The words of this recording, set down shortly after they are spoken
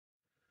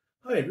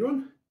Hi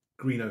everyone,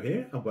 Greeno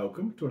here and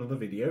welcome to another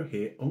video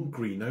here on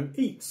Greeno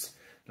Eats.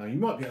 Now you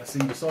might be able to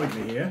see beside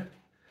me here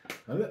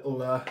a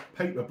little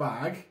paper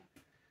bag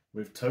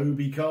with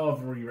Toby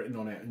Carvery written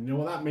on it, and you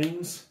know what that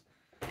means?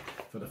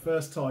 For the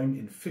first time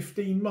in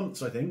 15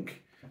 months I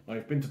think,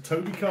 I've been to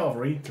Toby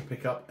Carvery to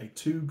pick up a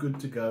too good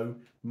to go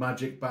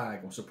magic bag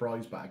or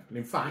surprise bag. And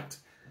in fact,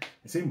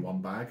 it's in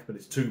one bag but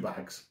it's two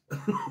bags.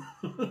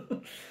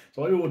 So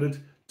I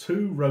ordered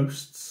 2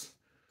 roasts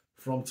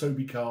from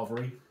Toby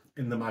Carvery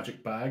in the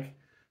magic bag. I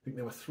think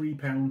they were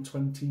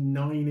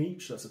 £3.29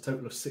 each. That's a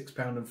total of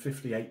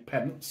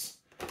 £6.58.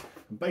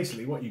 And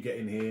basically what you get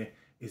in here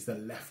is the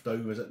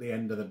leftovers at the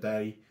end of the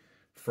day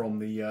from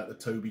the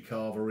Toby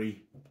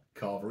Carvery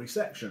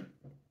section.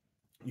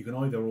 You can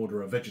either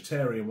order a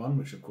vegetarian one,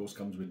 which of course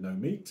comes with no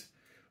meat,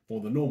 or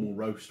the normal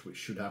roast, which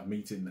should have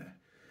meat in there.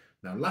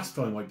 Now last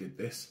time I did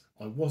this,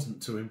 I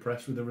wasn't too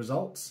impressed with the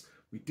results.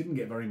 We didn't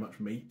get very much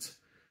meat,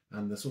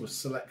 and the sort of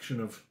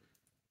selection of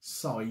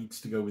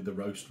sides to go with the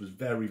roast was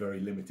very, very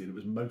limited. It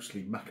was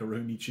mostly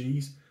macaroni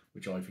cheese,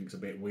 which I think is a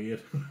bit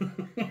weird.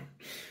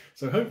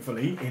 So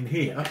hopefully in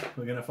here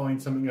we're going to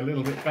find something a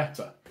little bit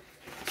better.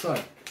 So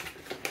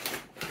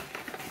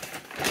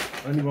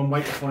only one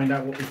way to find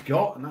out what we've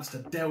got, and that's to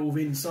delve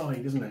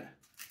inside, isn't it?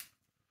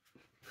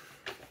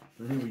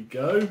 Here we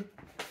go.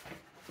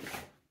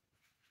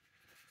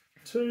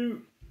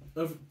 2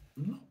 of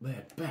not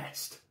their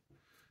best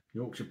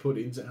Yorkshire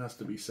puddings, it has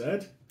to be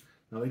said.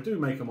 Now they do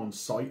make them on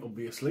site,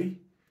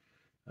 obviously.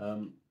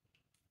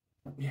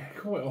 Yeah,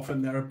 quite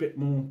often they're a bit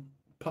more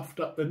puffed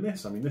up than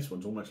this. I mean, this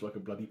one's almost like a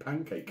bloody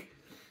pancake.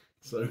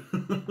 So,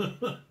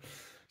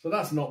 so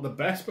that's not the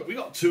best, but we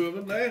got 2 of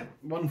them there,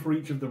 one for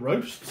each of the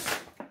roasts.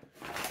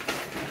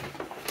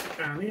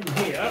 And in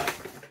here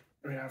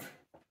we have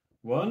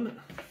 1,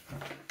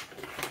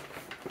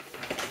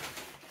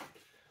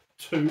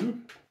 2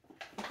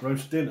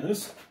 roast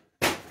dinners.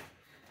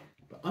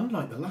 But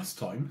unlike the last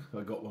time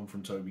I got one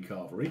from Toby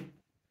Carvery,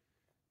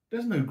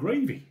 there's no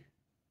gravy.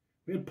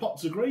 We had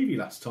pots of gravy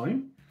last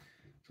time,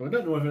 so I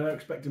don't know whether they're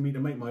expecting me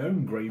to make my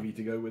own gravy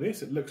to go with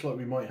this. It looks like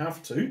we might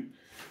have to.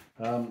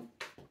 There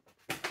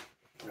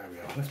we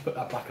are. Let's put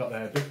that back up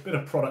there. Bit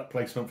of product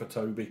placement for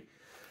Toby.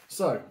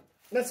 So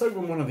let's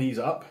open one of these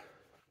up.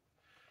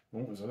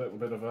 Oh, there's a little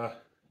bit of a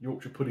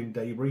Yorkshire pudding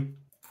debris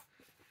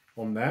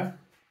on there.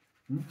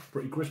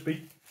 Pretty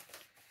crispy.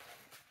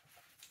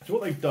 So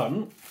what they've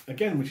done,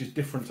 again, which is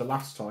different to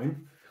last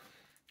time,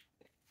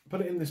 put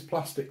it in this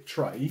plastic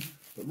tray,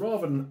 but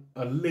rather than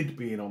a lid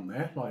being on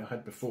there like I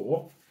had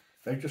before,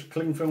 they've just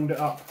cling filmed it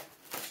up.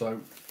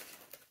 So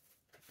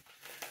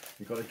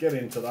you've got to get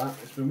into that.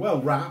 It's been well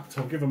wrapped,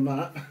 I'll give them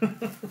that.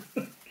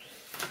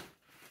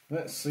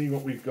 Let's see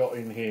what we've got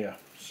in here.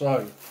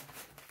 So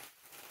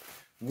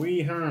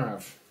we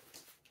have,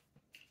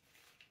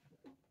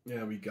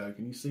 there we go,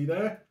 can you see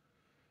there?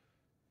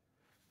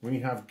 We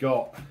have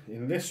got,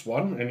 in this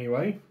one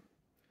anyway,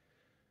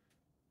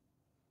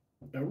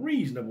 a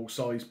reasonable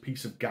sized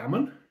piece of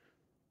gammon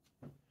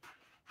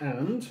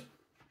and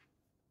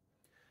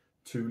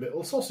 2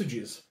 little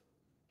sausages.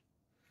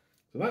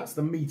 So that's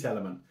the meat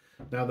element.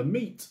 Now the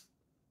meat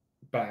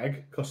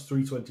bag costs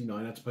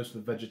 £3.29 as opposed to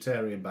the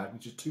vegetarian bag,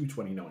 which is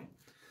 £2.29.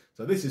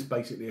 So this is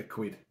basically a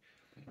quid.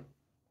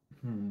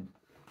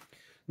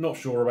 Not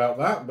sure about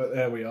that, but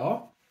there we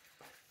are.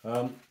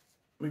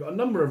 We've got a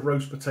number of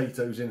roast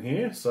potatoes in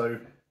here. So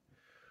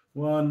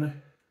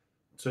 1,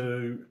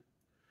 2,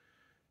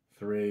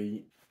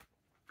 3,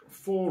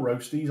 4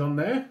 roasties on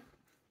there,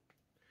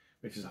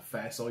 which is a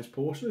fair sized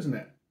portion, isn't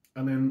it?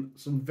 And then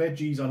some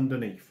veggies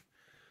underneath.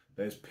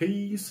 There's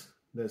peas,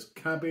 there's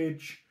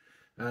cabbage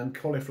and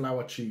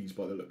cauliflower cheese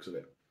by the looks of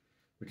it,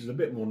 which is a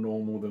bit more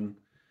normal than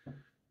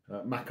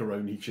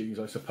macaroni cheese,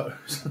 I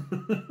suppose.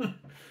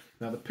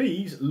 Now the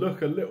peas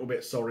look a little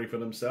bit sorry for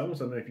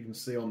themselves. I don't know if you can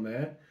see on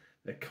there.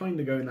 They're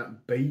kind of going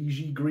that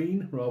beigey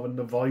green rather than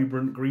the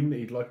vibrant green that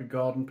you'd like a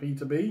garden pea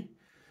to be.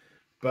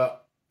 But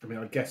I mean,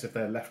 I guess if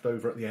they're left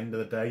over at the end of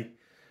the day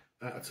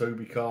at a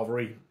Toby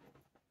Carvery,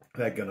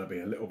 they're going to be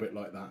a little bit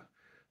like that.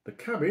 The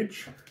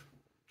cabbage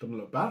doesn't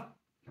look bad.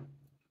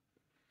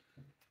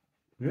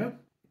 Yeah,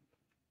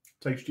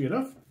 tasty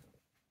enough.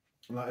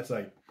 And like I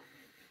say,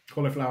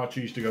 cauliflower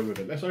cheese to go with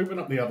it. Let's open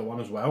up the other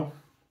one as well.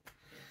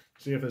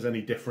 See if there's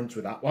any difference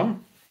with that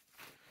one.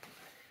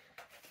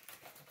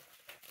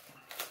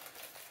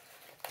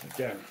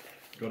 Again,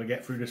 got to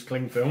get through this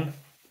cling film.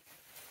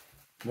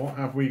 What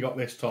have we got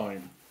this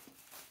time?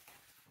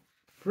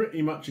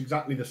 Pretty much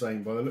exactly the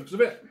same by the looks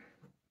of it.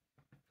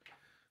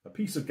 A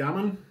piece of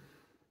gammon,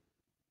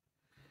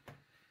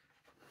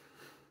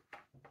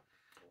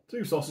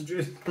 2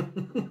 sausages,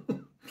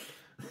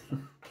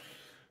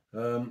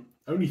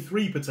 only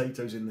 3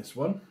 potatoes in this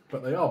one,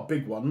 but they are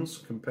big ones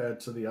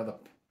compared to the other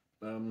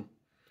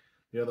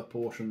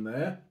portion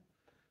there.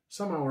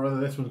 Somehow or other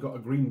this one's got a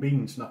green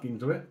bean snuck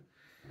into it,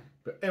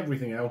 but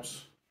everything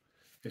else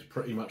is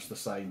pretty much the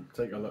same.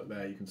 Take a look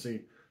there, you can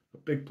see a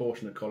big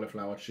portion of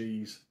cauliflower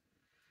cheese,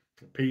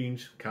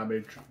 peas,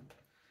 cabbage,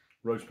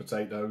 roast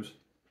potatoes,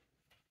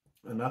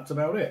 and that's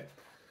about it.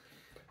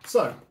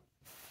 So,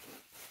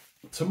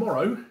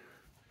 tomorrow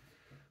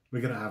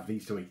we're going to have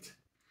these to eat.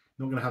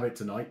 Not going to have it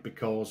tonight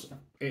because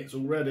it's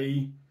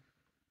already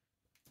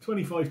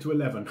 25 to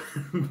 11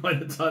 by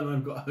the time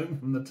I've got home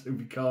from the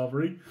Toby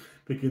Carvery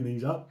picking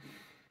these up.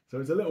 So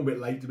it's a little bit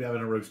late to be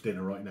having a roast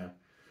dinner right now.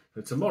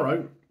 So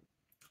tomorrow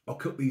I'll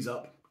cook these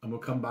up and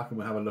we'll come back and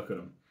we'll have a look at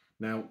them.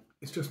 Now,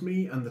 it's just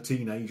me and the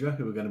teenager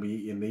who are going to be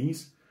eating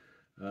these.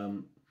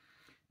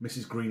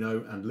 Mrs.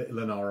 Greeno and little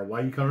Anna are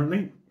away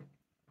currently.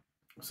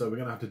 So we're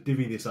going to have to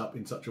divvy this up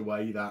in such a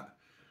way that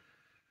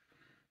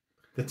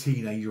the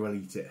teenager will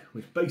eat it,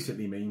 which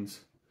basically means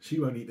she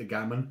won't eat the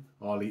gammon,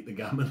 I'll eat the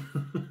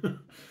gammon.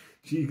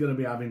 She's going to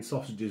be having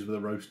sausages with a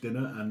roast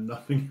dinner and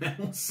nothing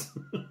else.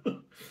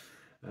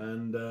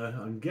 And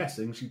I'm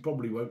guessing she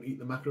probably won't eat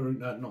the macaroni,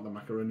 not the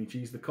macaroni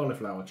cheese, the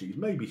cauliflower cheese.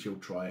 Maybe she'll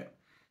try it.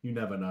 You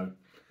never know.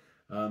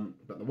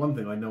 But the one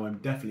thing I know I'm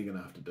definitely going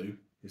to have to do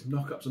is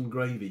knock up some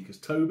gravy, because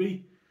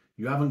Toby,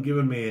 you haven't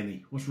given me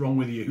any. What's wrong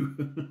with you?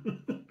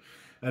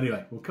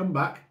 Anyway, we'll come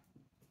back.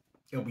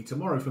 It'll be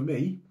tomorrow for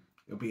me.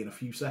 It'll be in a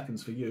few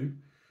seconds for you.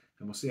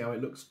 And we'll see how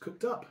it looks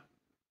cooked up.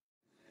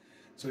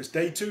 So it's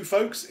day 2,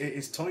 folks. It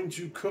is time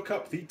to cook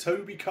up the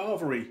Toby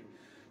Carvery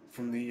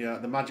from the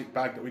magic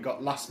bag that we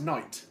got last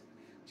night.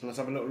 So let's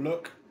have a little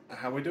look at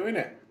how we're doing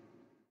it.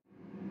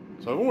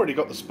 So I've already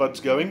got the spuds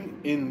going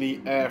in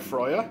the air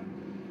fryer.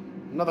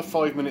 Another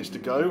 5 minutes to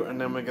go, and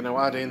then we're going to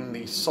add in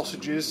the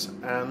sausages,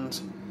 and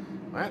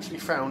I actually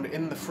found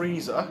in the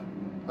freezer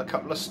a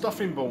couple of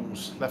stuffing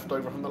balls left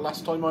over from the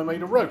last time I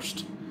made a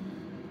roast,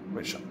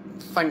 which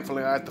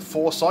thankfully I had the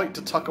foresight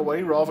to tuck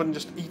away rather than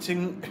just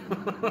eating.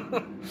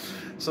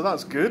 So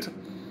that's good.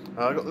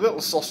 I've got the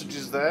little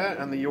sausages there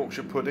and the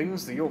Yorkshire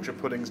puddings. The Yorkshire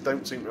puddings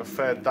don't seem to have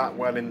fared that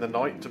well in the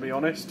night, to be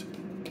honest.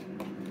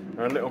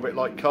 They're a little bit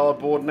like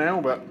cardboard now,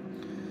 but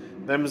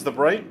them's the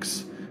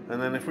breaks.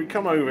 And then if we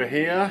come over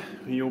here,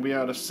 you'll be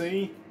able to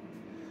see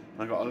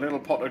I've got a little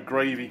pot of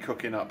gravy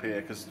cooking up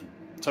here, because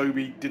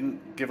Toby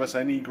didn't give us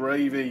any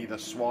gravy, the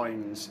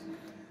swines.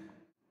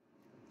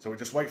 So we'll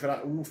just wait for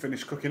that all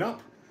finished cooking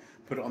up,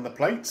 put it on the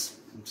plates,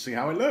 and see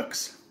how it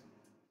looks.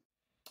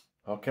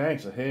 Okay,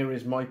 so here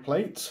is my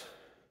plate.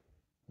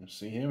 You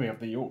see here we have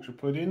the Yorkshire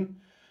pudding.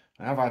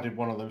 I have added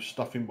one of those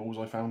stuffing balls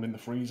I found in the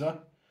freezer.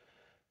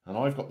 And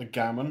I've got the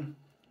gammon.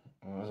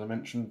 As I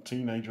mentioned,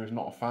 teenager is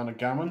not a fan of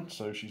gammon,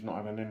 so she's not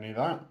having any of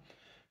that.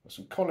 Got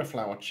some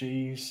cauliflower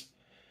cheese,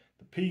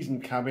 the peas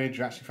and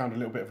cabbage. I actually found a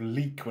little bit of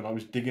leek when I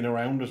was digging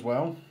around as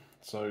well,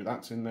 so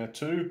that's in there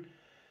too.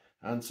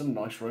 And some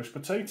nice roast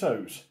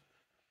potatoes,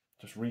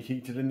 just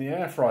reheated in the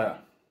air fryer.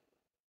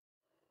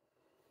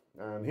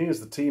 And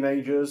here's the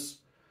teenagers.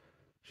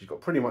 She's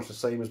got pretty much the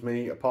same as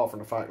me, apart from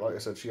the fact, like I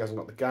said, she hasn't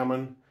got the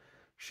gammon.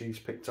 She's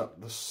picked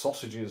up the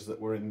sausages that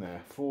were in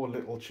there, 4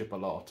 little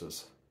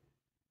chipolatas.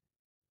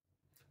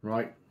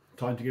 Right,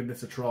 time to give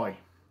this a try.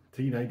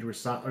 Teenager is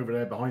sat over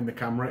there behind the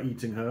camera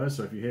eating hers,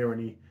 so if you hear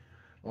any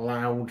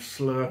loud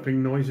slurping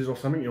noises or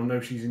something, you'll know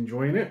she's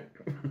enjoying it.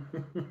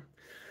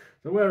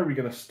 So where are we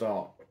going to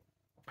start?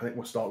 I think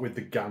we'll start with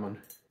the gammon.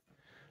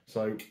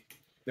 So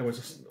there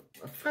was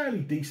a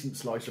fairly decent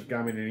slice of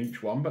gammon in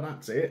each one, but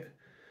that's it.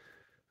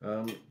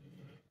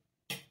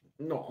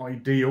 Not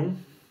ideal.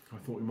 I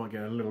thought we might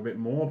get a little bit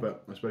more,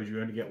 but I suppose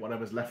you only get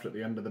whatever's left at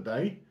the end of the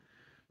day.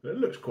 But it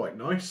looks quite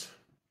nice.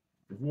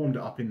 We've warmed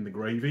it up in the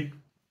gravy.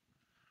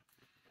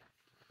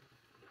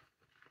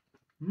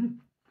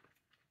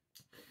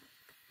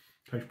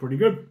 Tastes pretty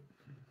good.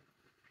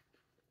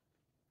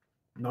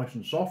 Nice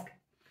and soft.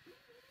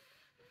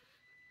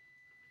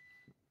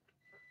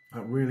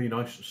 That really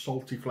nice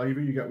salty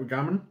flavour you get with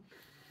gammon.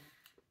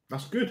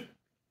 That's good.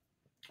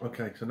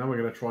 Okay, so now we're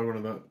going to try one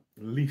of the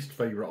least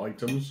favourite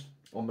items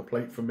on the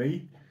plate for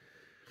me.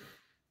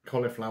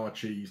 Cauliflower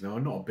cheese. Now,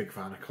 I'm not a big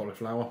fan of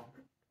cauliflower,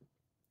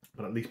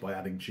 but at least by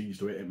adding cheese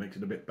to it, it makes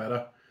it a bit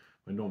better.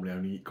 I normally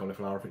only eat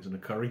cauliflower if it's in a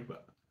curry,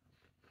 but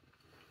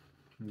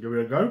give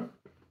it a go.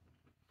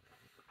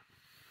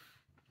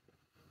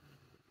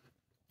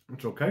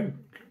 It's okay.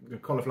 The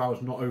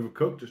cauliflower's not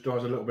overcooked, it still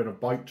has a little bit of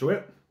bite to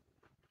it.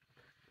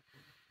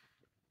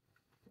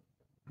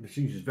 The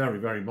cheese is very,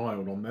 very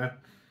mild on there.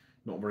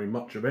 Not very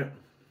much of it.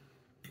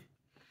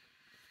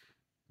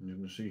 You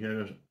can see here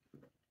there's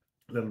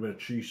a little bit of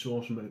cheese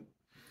sauce and a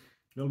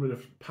little bit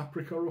of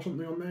paprika or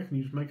something on there. Can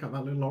you just make out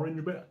that little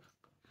orange bit?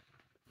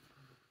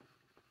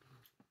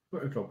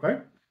 But it's okay.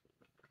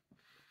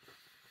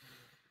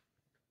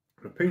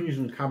 The peas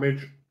and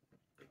cabbage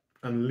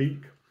and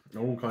leek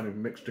are all kind of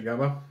mixed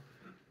together.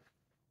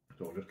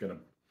 So I'll just get a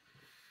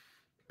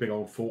big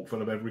old fork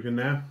full of everything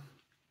there.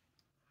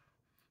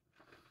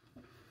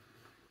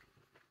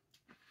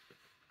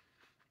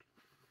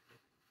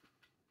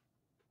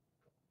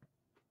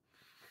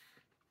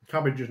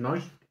 Cabbage is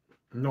nice,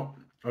 not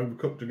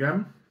overcooked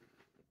again.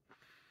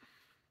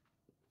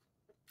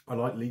 I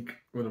like leek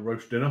with a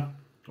roast dinner.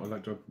 I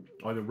like to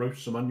either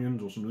roast some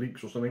onions or some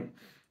leeks or something.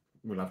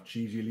 We'll have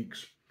cheesy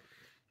leeks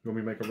when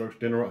we make a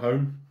roast dinner at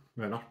home.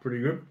 Yeah, that's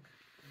pretty good.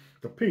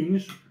 The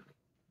peas,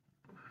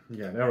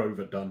 yeah, they're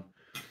overdone.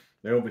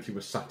 They obviously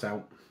were sat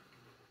out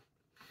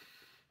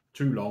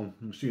too long.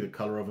 You can see the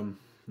colour of them.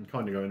 I'm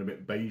kind of going a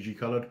bit beigey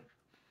coloured.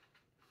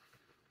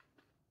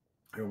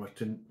 They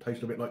almost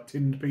taste a bit like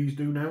tinned peas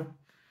do now.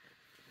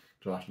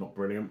 So that's not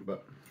brilliant,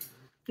 but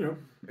you know,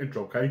 it's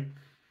okay.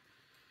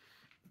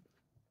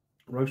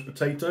 Roast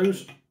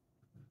potatoes.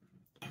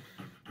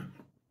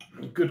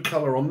 Good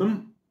colour on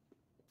them.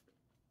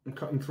 I'm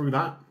cutting through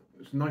that.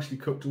 It's nicely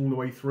cooked all the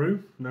way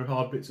through. No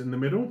hard bits in the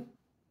middle.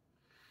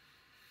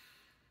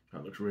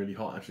 That looks really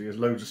hot actually. There's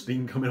loads of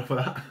steam coming off of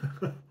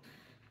that.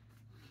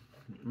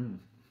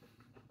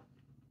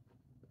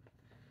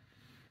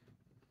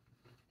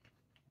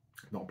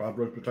 Not a bad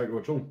roast potato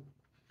at all.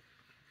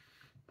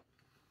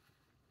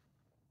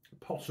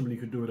 Possibly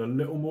could do with a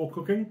little more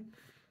cooking.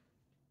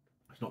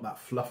 It's not that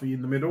fluffy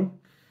in the middle.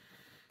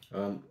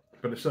 But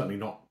it's certainly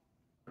not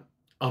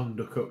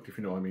undercooked, if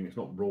you know what I mean. It's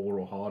not raw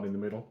or hard in the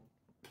middle.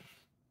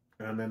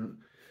 And then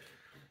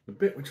the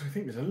bit which I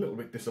think is a little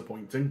bit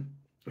disappointing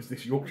is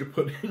this Yorkshire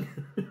pudding,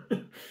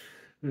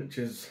 which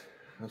is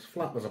as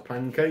flat as a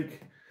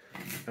pancake,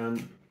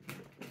 and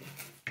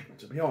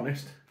to be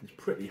honest, it's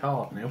pretty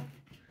hard now.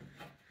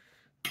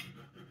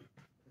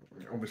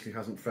 It obviously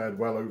hasn't fared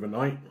well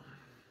overnight.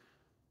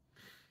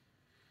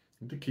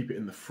 I did keep it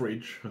in the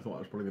fridge. I thought that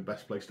was probably the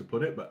best place to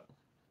put it, but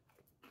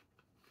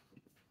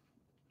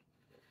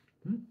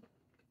the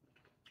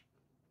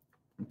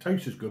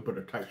taste is good, but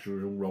the texture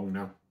is all wrong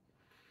now.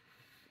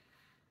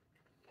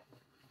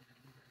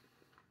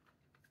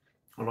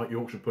 I like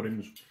Yorkshire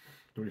puddings,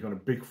 really kind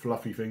of big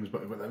fluffy things,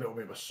 but with a little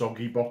bit of a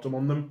soggy bottom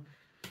on them.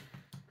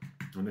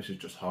 And this is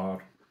just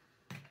hard.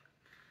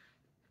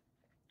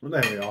 But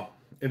there we are.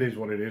 It is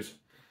what it is.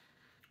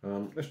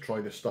 Let's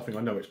try this stuffing.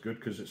 I know it's good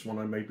because it's one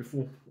I made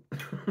before.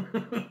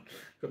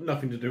 Got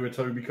nothing to do with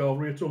Toby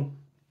Carvery at all.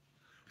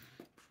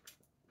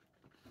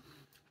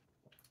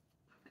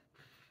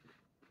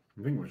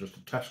 I think it was just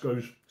a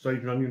Tesco's sage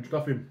and onion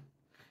stuffing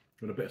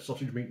with a bit of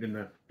sausage meat in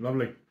there.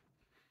 Lovely.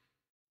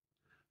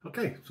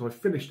 Okay, so I've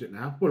finished it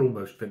now. Well,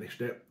 almost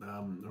finished it. There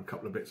are a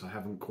couple of bits I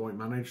haven't quite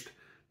managed.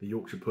 The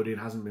Yorkshire pudding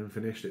hasn't been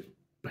finished. It's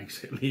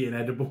basically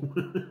inedible.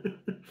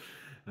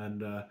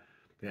 And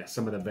yeah,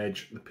 some of the veg,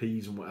 the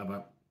peas and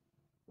whatever,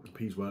 the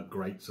peas weren't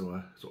great, so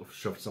I sort of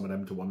shoved some of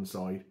them to one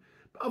side.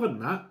 But other than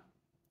that,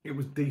 it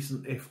was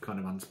decent, if kind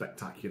of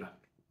unspectacular.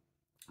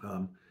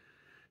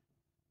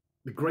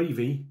 The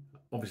gravy,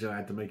 obviously I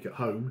had to make at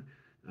home,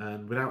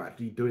 and without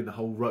actually doing the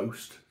whole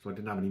roast, so I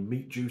didn't have any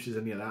meat juices,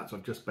 any of that, so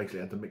I've just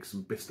basically had to mix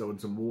some Bisto and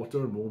some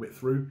water and warm it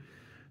through.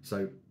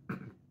 So I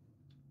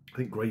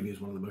think gravy is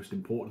one of the most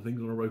important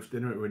things on a roast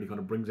dinner. It really kind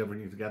of brings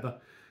everything together.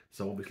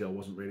 So obviously I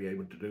wasn't really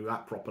able to do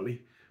that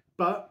properly.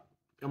 But,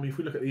 I mean, if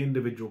we look at the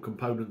individual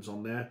components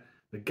on there,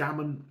 the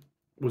gammon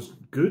was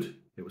good.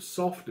 It was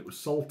soft, it was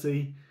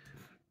salty,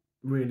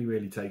 really,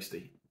 really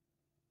tasty.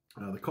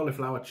 The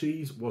cauliflower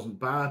cheese wasn't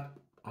bad.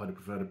 I'd have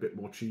preferred a bit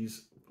more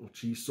cheese or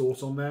cheese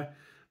sauce on there,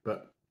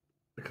 but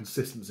the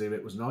consistency of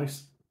it was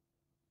nice.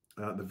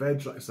 The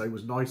veg, like I say,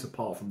 was nice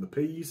apart from the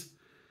peas.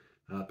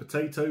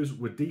 Potatoes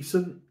were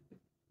decent.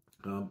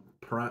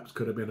 Perhaps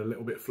could have been a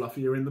little bit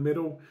fluffier in the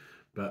middle,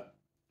 but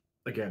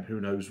again, who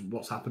knows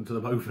what's happened to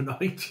them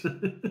overnight.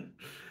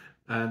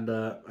 And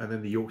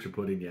then the Yorkshire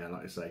pudding, yeah,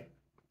 like I say,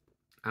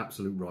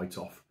 absolute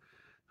write-off.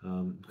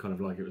 Kind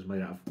of like it was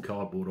made out of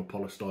cardboard or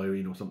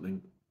polystyrene or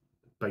something,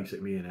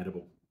 basically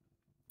inedible.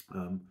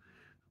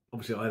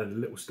 Obviously I had a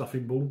little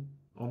stuffing ball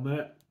on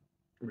there,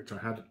 which I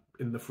had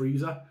in the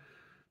freezer.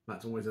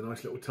 That's always a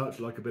nice little touch,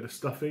 like a bit of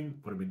stuffing.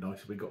 Would have been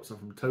nice if we got some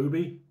from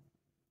Toby.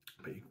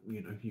 But,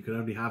 you know, you can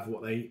only have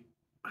what they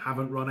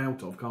haven't run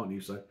out of, can't you?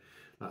 So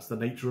that's the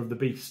nature of the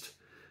beast.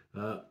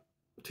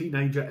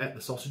 Teenager ate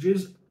the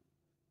sausages.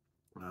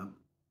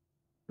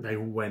 They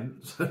all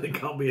went, so there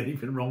can't be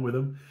anything wrong with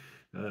them.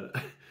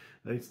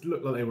 They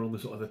looked like they were on the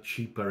sort of the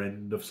cheaper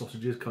end of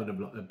sausages, kind of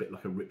like a bit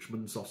like a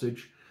Richmond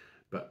sausage.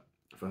 But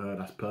for her,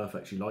 that's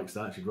perfect. She likes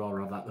that. She'd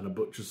rather have that than a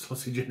butcher's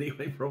sausage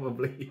anyway,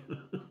 probably.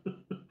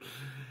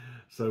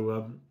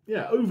 So,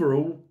 yeah,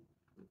 overall,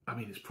 I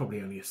mean, it's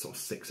probably only a sort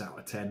of 6 out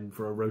of 10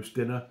 for a roast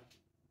dinner.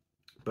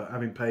 But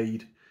having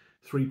paid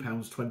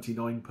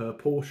 £3.29 per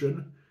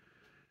portion,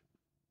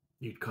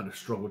 you'd kind of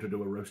struggle to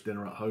do a roast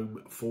dinner at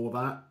home for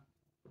that.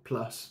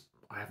 Plus,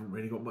 I haven't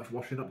really got much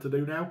washing up to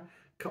do now.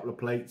 A couple of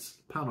plates,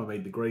 pan I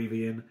made the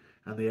gravy in,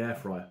 and the air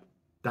fryer.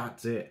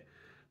 That's it.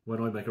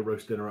 When I make a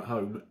roast dinner at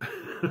home,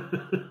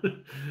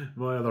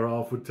 my other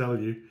half would tell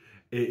you,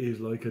 it is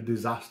like a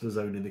disaster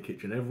zone in the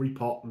kitchen. Every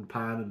pot and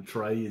pan and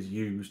tray is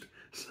used.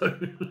 So,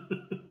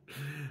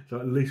 so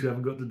at least we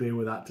haven't got to deal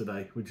with that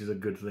today, which is a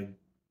good thing.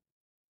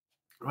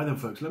 Right then,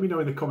 folks, let me know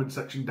in the comment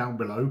section down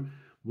below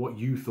what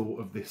you thought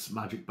of this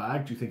magic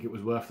bag. Do you think it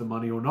was worth the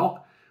money or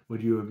not?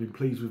 Would you have been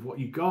pleased with what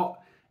you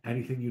got?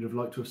 Anything you'd have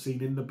liked to have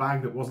seen in the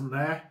bag that wasn't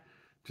there?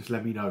 Just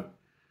let me know.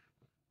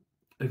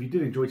 If you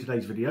did enjoy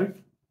today's video,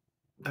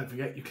 don't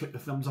forget you click the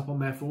thumbs up on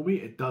there for me.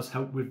 It does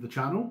help with the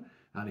channel.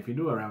 And if you're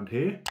new around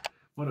here,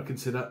 why not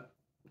consider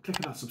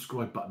clicking that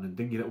subscribe button and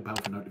ding your little bell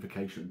for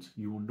notifications.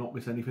 You will not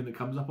miss anything that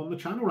comes up on the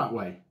channel that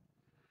way.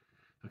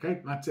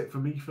 Okay, that's it for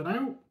me for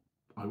now.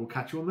 I will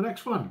catch you on the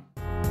next one.